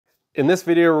In this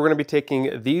video, we're going to be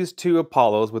taking these two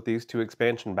Apollos with these two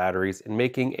expansion batteries and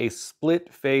making a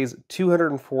split phase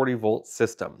 240 volt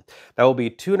system. That will be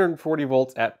 240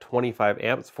 volts at 25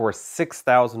 amps for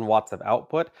 6,000 watts of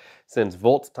output, since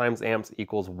volts times amps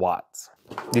equals watts.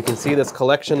 You can see this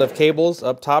collection of cables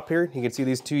up top here. You can see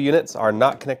these two units are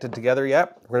not connected together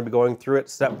yet. We're going to be going through it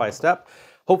step by step.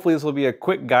 Hopefully this will be a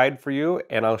quick guide for you,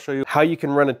 and I'll show you how you can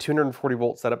run a 240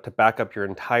 volt setup to back up your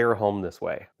entire home this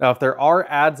way. Now, if there are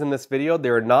ads in this video, they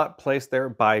are not placed there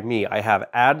by me. I have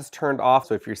ads turned off,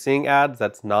 so if you're seeing ads,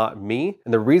 that's not me.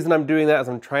 And the reason I'm doing that is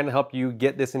I'm trying to help you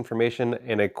get this information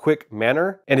in a quick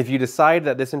manner. And if you decide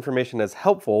that this information is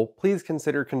helpful, please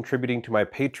consider contributing to my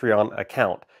Patreon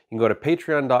account. You can go to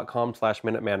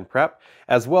patreon.com/minutemanprep.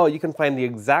 As well, you can find the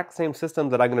exact same system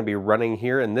that I'm going to be running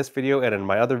here in this video and in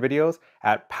my other videos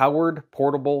at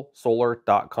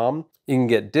poweredportablesolar.com. You can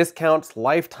get discounts,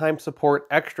 lifetime support,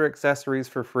 extra accessories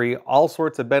for free, all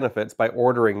sorts of benefits by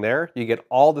ordering there. You get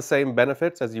all the same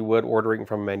benefits as you would ordering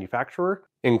from a manufacturer,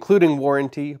 including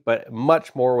warranty, but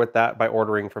much more with that by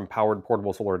ordering from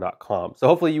poweredportablesolar.com. So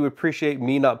hopefully you appreciate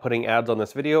me not putting ads on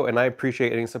this video, and I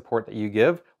appreciate any support that you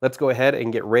give. Let's go ahead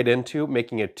and get right into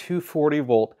making a 240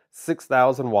 volt,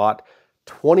 6,000 watt,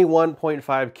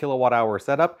 21.5 kilowatt hour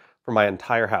setup for my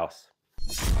entire house.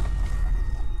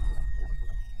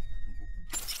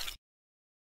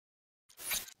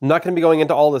 I'm not going to be going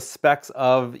into all the specs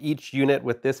of each unit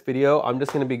with this video. I'm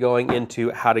just going to be going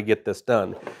into how to get this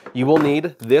done. You will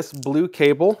need this blue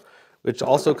cable, which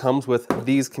also comes with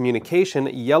these communication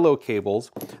yellow cables.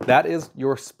 That is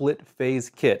your split phase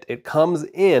kit. It comes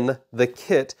in the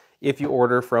kit if you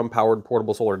order from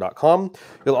poweredportablesolar.com.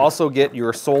 You'll also get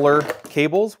your solar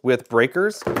cables with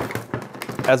breakers,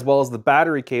 as well as the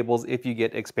battery cables if you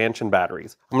get expansion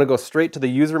batteries. I'm going to go straight to the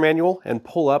user manual and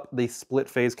pull up the split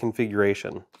phase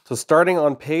configuration. So starting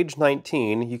on page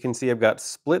 19, you can see I've got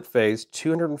split phase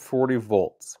 240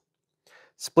 volts.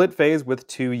 Split phase with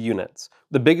 2 units.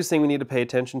 The biggest thing we need to pay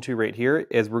attention to right here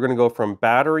is we're going to go from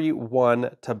battery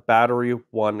 1 to battery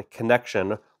 1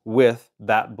 connection with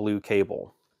that blue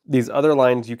cable. These other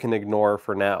lines you can ignore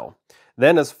for now.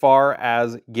 Then as far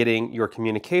as getting your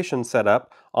communication set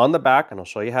up, on the back, and I'll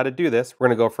show you how to do this, we're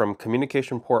going to go from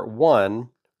communication port 1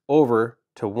 over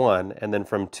to 1, and then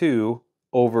from 2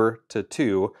 over to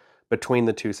 2 between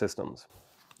the two systems.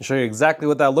 I'll show you exactly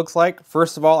what that looks like.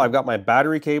 First of all, I've got my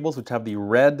battery cables, which have the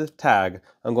red tag.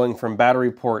 I'm going from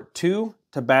battery port 2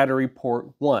 to battery port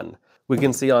 1. We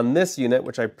can see on this unit,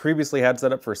 which I previously had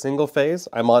set up for single phase,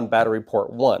 I'm on battery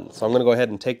port 1. So I'm going to go ahead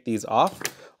and take these off,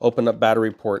 open up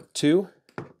battery port 2.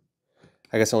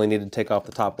 I guess I only need to take off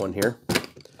the top one here.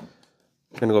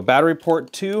 I'm going to go battery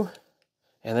port 2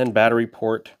 and then battery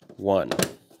port 1.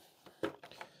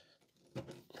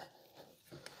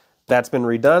 That's been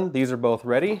redone. These are both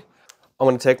ready. I'm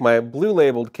going to take my blue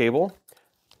labeled cable.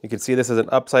 You can see this is an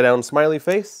upside down smiley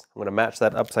face. I'm going to match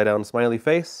that upside down smiley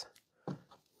face.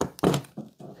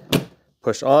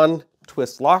 Push on,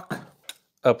 twist lock,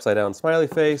 upside down smiley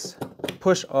face,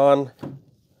 push on,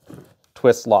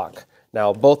 twist lock.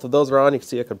 Now both of those are on. You can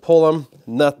see I could pull them,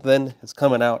 nothing is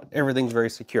coming out, everything's very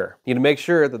secure. You need to make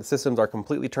sure that the systems are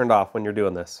completely turned off when you're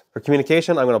doing this. For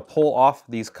communication, I'm going to pull off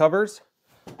these covers.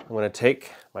 I'm going to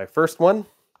take my first one.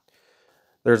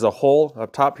 There's a hole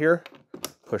up top here.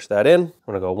 Push that in. I'm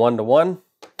going to go 1 to 1.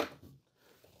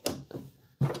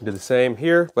 Do the same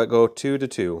here, but go 2 to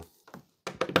 2.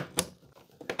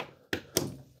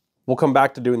 We'll come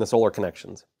back to doing the solar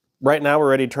connections. Right now we're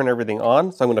ready to turn everything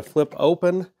on, so I'm going to flip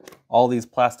open all these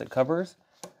plastic covers,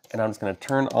 and I'm just going to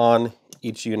turn on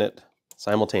each unit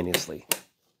simultaneously.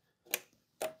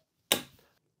 Now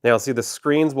you'll see the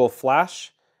screens will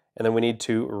flash, and then we need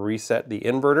to reset the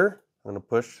inverter. I'm going to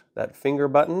push that finger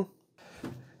button,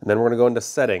 and then we're going to go into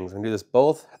settings. I'm going to do this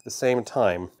both at the same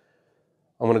time.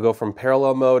 I'm going to go from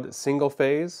parallel mode single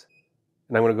phase,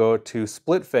 and I'm going to go to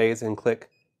split phase and click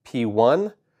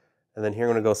P1, and then here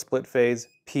I'm going to go split phase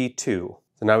P2.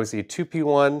 So now we see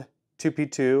 2P1,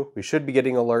 2P2. We should be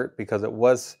getting alert because it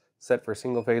was set for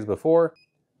single phase before.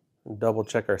 Double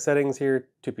check our settings here,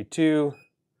 2P2. I'm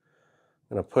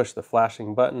going to push the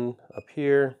flashing button up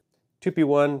here.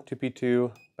 2P1,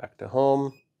 2P2, back to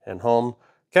home and home.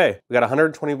 Okay, we got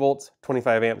 120 volts,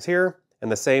 25 amps here, and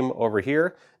the same over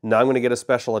here. Now I'm going to get a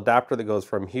special adapter that goes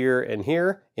from here and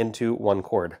here into one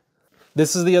cord.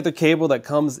 This is the other cable that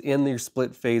comes in your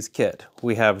split phase kit.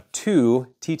 We have 2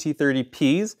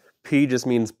 TT30Ps. P just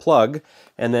means plug,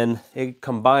 and then it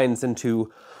combines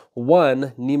into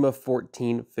one NEMA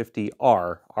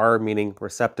 1450R, R meaning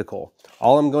receptacle.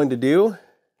 All I'm going to do is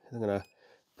I'm going to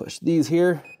push these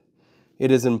here.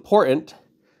 It is important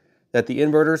that the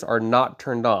inverters are not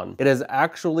turned on. It is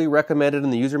actually recommended in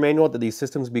the user manual that these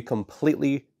systems be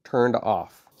completely turned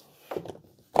off.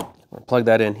 Plug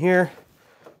that in here,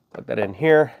 plug that in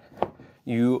here.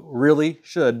 You really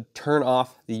should turn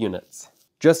off the units.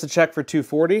 Just to check for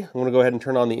 240, I'm gonna go ahead and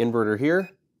turn on the inverter here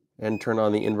and turn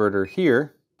on the inverter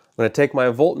here. I'm gonna take my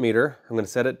voltmeter, I'm gonna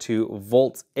set it to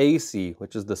volts AC,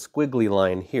 which is the squiggly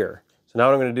line here. So now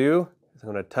what I'm gonna do is I'm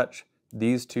gonna touch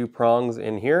these two prongs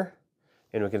in here,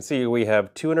 and we can see we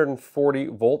have 240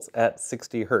 volts at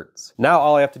 60 hertz. Now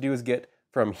all I have to do is get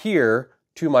from here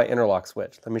to my interlock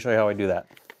switch. Let me show you how I do that.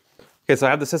 Okay, so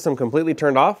I have the system completely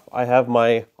turned off. I have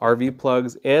my RV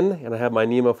plugs in, and I have my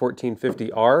NEMA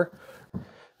 1450R.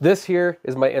 This here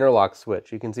is my interlock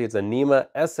switch. You can see it's a NEMA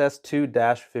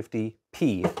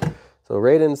SS2-50P. So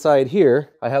right inside here,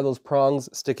 I have those prongs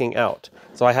sticking out.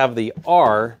 So I have the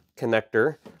R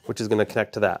connector, which is gonna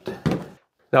connect to that.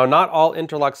 Now, not all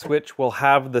interlock switch will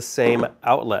have the same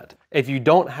outlet. If you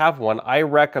don't have one, I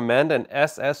recommend an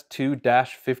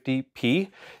SS2-50P,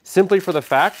 simply for the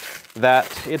fact that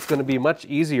it's going to be much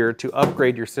easier to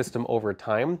upgrade your system over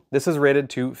time. This is rated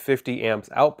to 50 amps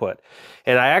output.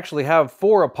 And I actually have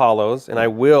 4 Apollos, and I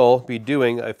will be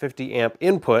doing a 50 amp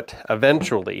input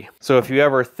eventually. So if you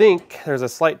ever think there's a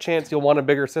slight chance you'll want a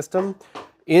bigger system,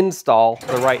 install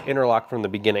the right interlock from the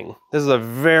beginning. This is a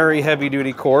very heavy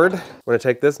duty cord. I'm going to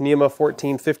take this NEMA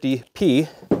 1450P.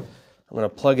 I'm going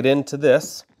to plug it into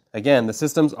this. Again, the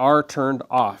systems are turned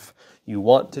off. You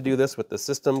want to do this with the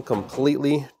system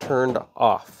completely turned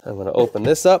off. I'm going to open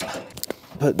this up,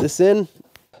 put this in,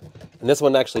 and this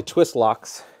one actually twist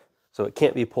locks, so it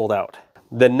can't be pulled out.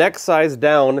 The next size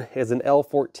down is an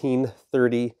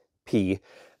L1430P.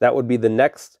 That would be the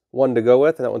next one to go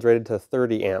with, and that one's rated to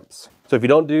 30 amps. So if you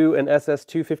don't do an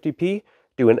SS250P,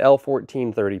 do an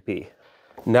L1430P.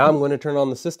 Now I'm going to turn on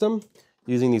the system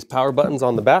using these power buttons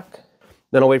on the back.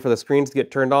 Then I'll wait for the screens to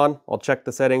get turned on. I'll check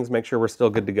the settings, make sure we're still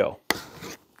good to go. I'm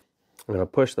going to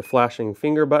push the flashing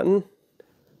finger button. I'm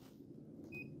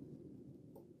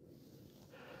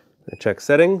going to check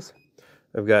settings.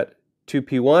 I've got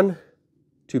 2P1,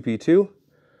 2P2.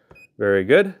 Very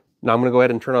good. Now I'm going to go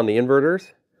ahead and turn on the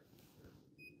inverters.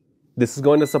 This is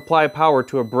going to supply power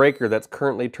to a breaker that's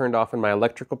currently turned off in my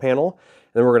electrical panel.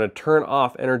 And then we're going to turn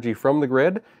off energy from the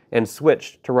grid and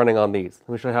switch to running on these. Let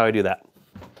me show you how I do that.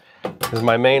 This is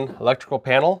my main electrical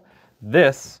panel.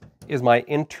 This is my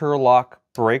interlock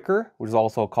breaker, which is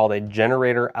also called a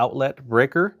generator outlet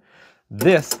breaker.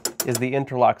 This is the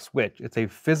interlock switch. It's a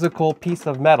physical piece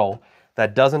of metal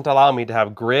that doesn't allow me to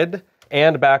have grid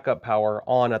and backup power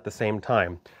on at the same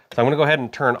time. So I'm going to go ahead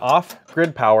and turn off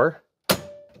grid power.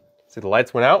 See, the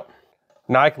lights went out.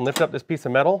 Now I can lift up this piece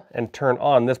of metal and turn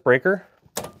on this breaker.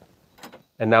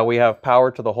 And now we have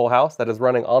power to the whole house that is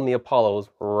running on the Apollos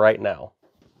right now.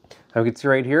 Now you can see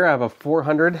right here, I have a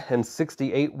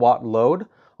 468 watt load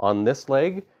on this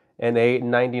leg and a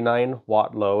 99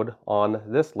 watt load on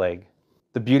this leg.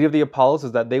 The beauty of the Apollos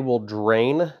is that they will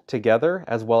drain together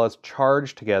as well as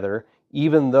charge together,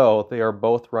 even though they are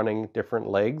both running different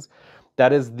legs.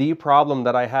 That is the problem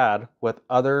that I had with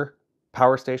other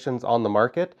power stations on the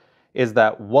market, is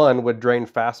that one would drain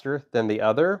faster than the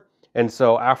other. And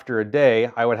so after a day,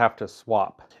 I would have to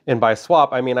swap. And by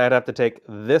swap, I mean I'd have to take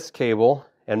this cable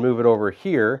and move it over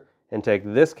here, and take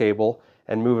this cable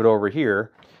and move it over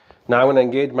here. Now I'm going to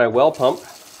engage my well pump.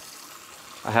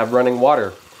 I have running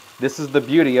water. This is the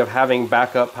beauty of having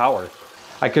backup power.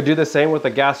 I could do the same with a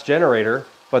gas generator,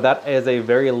 but that is a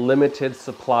very limited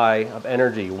supply of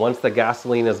energy. Once the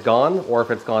gasoline is gone, or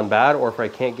if it's gone bad, or if I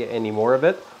can't get any more of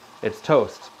it, it's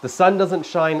toast. The sun doesn't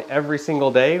shine every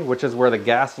single day, which is where the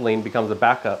gasoline becomes a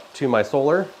backup to my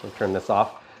solar. I'll turn this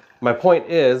off. My point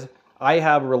is, I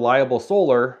have reliable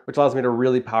solar, which allows me to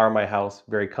really power my house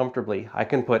very comfortably. I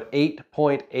can put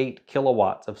 8.8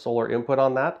 kilowatts of solar input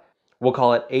on that. We'll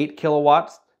call it 8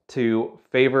 kilowatts to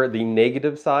favor the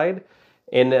negative side.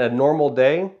 In a normal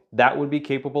day, that would be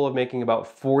capable of making about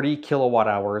 40 kilowatt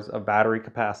hours of battery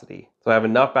capacity. So I have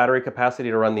enough battery capacity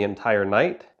to run the entire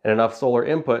night and enough solar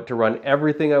input to run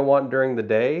everything I want during the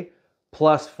day,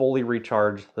 plus fully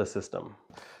recharge the system.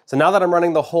 So now that I'm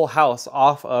running the whole house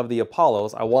off of the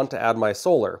Apollos, I want to add my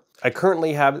solar. I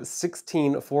currently have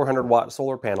 16 400 watt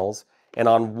solar panels, and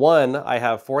on one I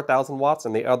have 4,000 watts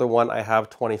and the other one I have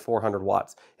 2,400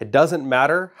 watts. It doesn't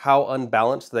matter how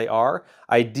unbalanced they are.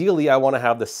 Ideally, I want to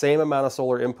have the same amount of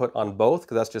solar input on both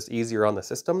because that's just easier on the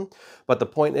system. But the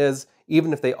point is,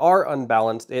 even if they are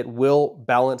unbalanced, it will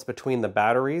balance between the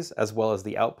batteries as well as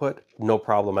the output, no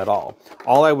problem at all.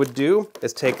 All I would do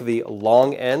is take the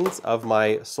long ends of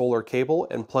my solar cable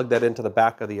and plug that into the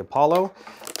back of the Apollo,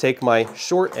 take my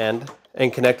short end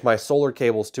and connect my solar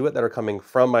cables to it that are coming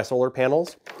from my solar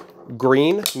panels.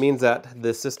 Green means that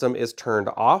the system is turned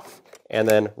off, and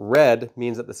then red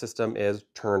means that the system is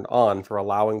turned on for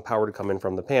allowing power to come in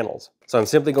from the panels. So I'm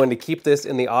simply going to keep this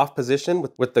in the off position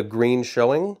with the green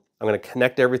showing. I'm going to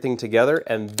connect everything together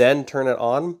and then turn it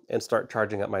on and start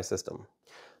charging up my system.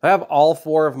 I have all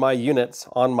 4 of my units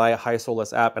on my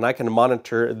Hysolis app, and I can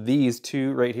monitor these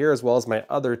 2 right here as well as my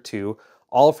other 2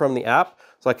 all from the app.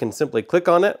 So I can simply click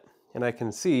on it and I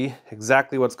can see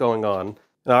exactly what's going on.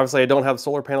 And obviously I don't have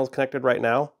solar panels connected right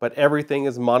now, but everything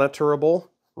is monitorable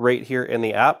right here in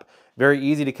the app. Very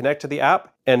easy to connect to the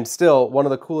app. And still, one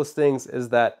of the coolest things is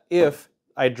that if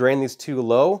I drain these 2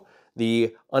 low,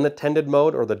 the unattended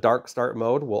mode or the dark start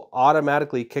mode will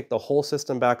automatically kick the whole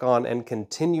system back on and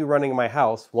continue running my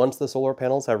house once the solar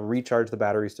panels have recharged the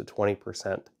batteries to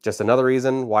 20%. Just another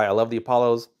reason why I love the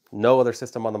Apollos. No other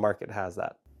system on the market has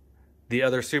that. The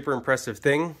other super impressive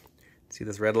thing, see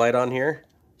this red light on here?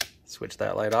 Switch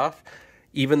that light off.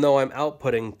 Even though I'm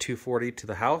outputting 240 to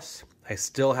the house, I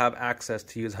still have access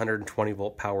to use 120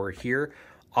 volt power here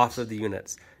off of the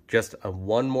units. Just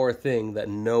one more thing that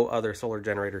no other solar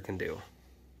generator can do.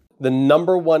 The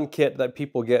 #1 kit that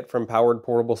people get from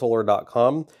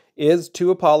poweredportablesolar.com is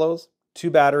 2 Apollos, 2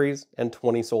 batteries, and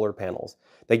 20 solar panels.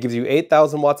 That gives you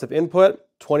 8,000 watts of input,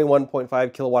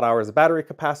 21.5 kilowatt hours of battery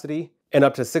capacity, and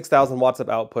up to 6,000 watts of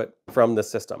output from the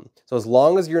system. So as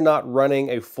long as you're not running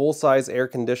a full-size air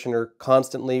conditioner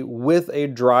constantly with a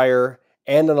dryer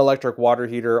and an electric water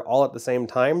heater all at the same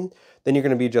time, then you're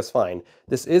going to be just fine.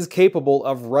 This is capable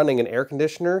of running an air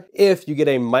conditioner if you get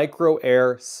a micro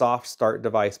air soft start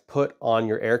device put on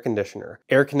your air conditioner.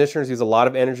 Air conditioners use a lot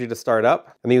of energy to start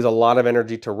up, and they use a lot of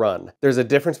energy to run. There's a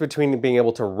difference between being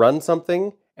able to run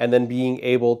something and then being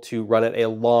able to run it a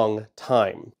long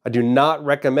time. I do not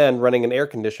recommend running an air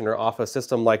conditioner off a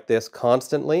system like this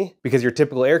constantly, because your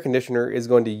typical air conditioner is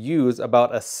going to use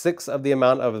about 1/6 of the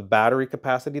amount of battery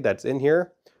capacity that's in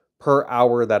here per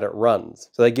hour that it runs.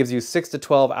 So that gives you 6 to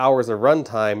 12 hours of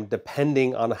runtime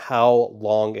depending on how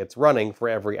long it's running for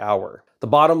every hour. The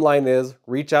bottom line is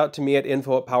reach out to me at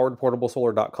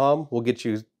info@poweredportablesolar.com. We'll get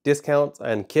you discounts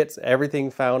and kits,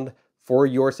 everything found for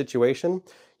your situation.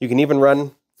 You can even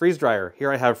run freeze dryer.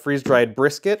 Here I have freeze-dried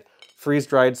brisket,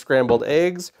 freeze-dried scrambled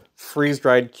eggs,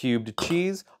 freeze-dried cubed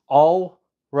cheese, all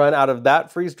run out of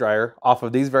that freeze dryer off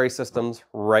of these very systems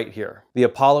right here. The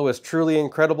Apollo is truly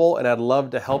incredible, and I'd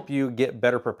love to help you get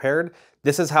better prepared.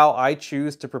 This is how I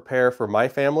choose to prepare for my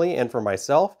family and for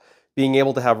myself, being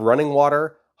able to have running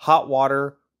water, hot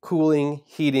water, cooling,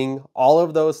 heating, all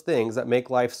of those things that make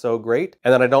life so great.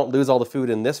 And then I don't lose all the food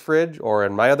in this fridge or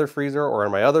in my other freezer or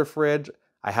in my other fridge.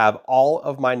 I have all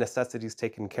of my necessities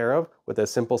taken care of with a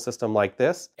simple system like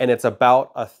this. And it's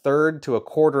about 1/3 to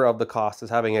 1/4 of the cost as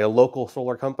having a local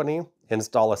solar company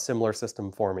install a similar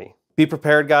system for me. Be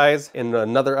prepared, guys. In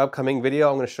another upcoming video,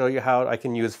 I'm going to show you how I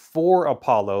can use 4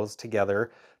 Apollos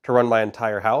together to run my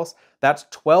entire house. That's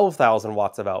 12,000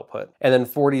 watts of output, and then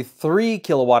 43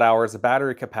 kilowatt hours of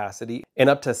battery capacity and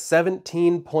up to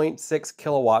 17.6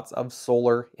 kilowatts of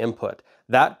solar input.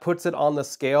 That puts it on the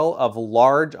scale of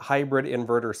large hybrid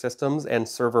inverter systems and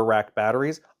server rack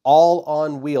batteries, all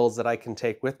on wheels that I can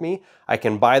take with me. I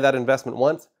can buy that investment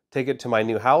once, take it to my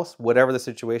new house, whatever the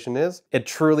situation is. It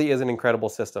truly is an incredible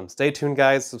system. Stay tuned,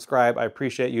 guys. Subscribe. I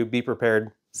appreciate you. Be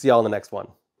prepared. See y'all in the next one.